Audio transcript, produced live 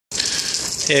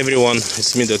Hey everyone,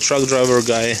 it's me, the truck driver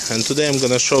guy, and today I'm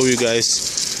gonna show you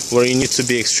guys where you need to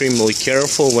be extremely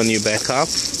careful when you back up.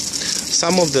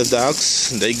 Some of the docks,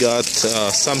 they got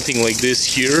something like this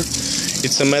here.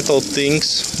 It's a metal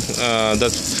things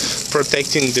that's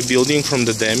protecting the building from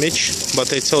the damage.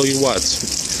 But I tell you what,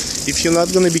 if you're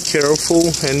not gonna be careful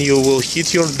and you will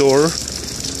hit your door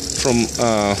from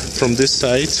this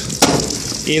side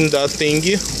in that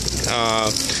thingy,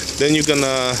 then you're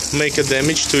gonna make a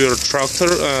damage to your tractor,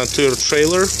 to your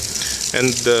trailer, and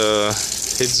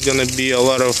it's gonna be a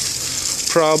lot of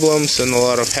problems and a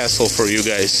lot of hassle for you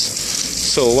guys.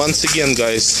 So once again,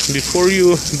 guys, before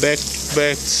you back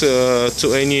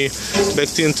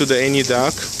into any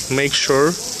dock, make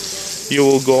sure you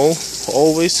will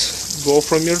always go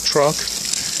from your truck,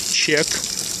 check,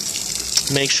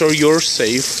 make sure you're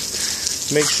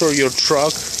safe, make sure your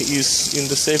truck is in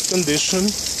the safe condition.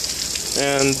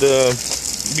 And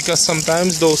because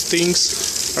sometimes those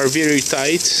things are very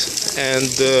tight,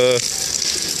 and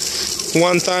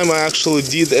one time I actually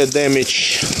did a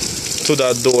damage to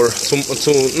that door,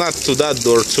 not to that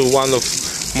door, to one of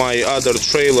my other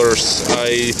trailers.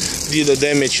 I did a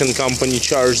damage and company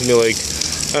charged me like,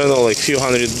 I don't know, like few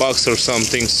 $100 or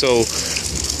something. So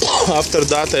after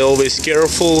that I always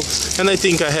careful, and I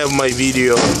think I have my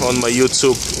video on my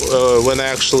YouTube when I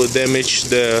actually damaged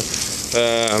the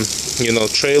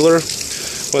trailer.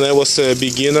 When I was a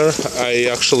beginner, I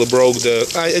actually broke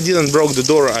I didn't broke the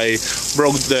door, I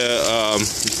broke the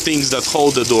things that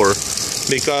hold the door,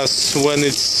 because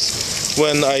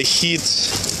when I hit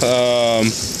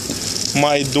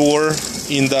my door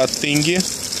in that thingy,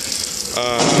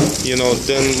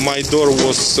 then my door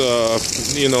was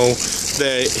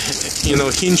the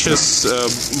hinges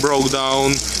broke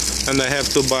down, and I have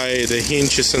to buy the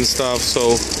hinges and stuff.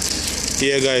 So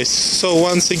yeah, guys, so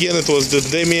once again, it was the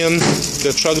Damian,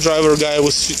 the truck driver guy,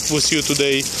 with you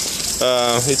today.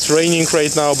 It's raining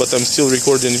right now, but I'm still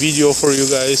recording video for you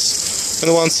guys.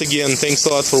 And once again, thanks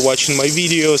a lot for watching my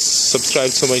videos.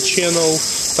 Subscribe to my channel,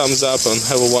 thumbs up, and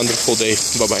have a wonderful day.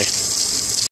 Bye bye.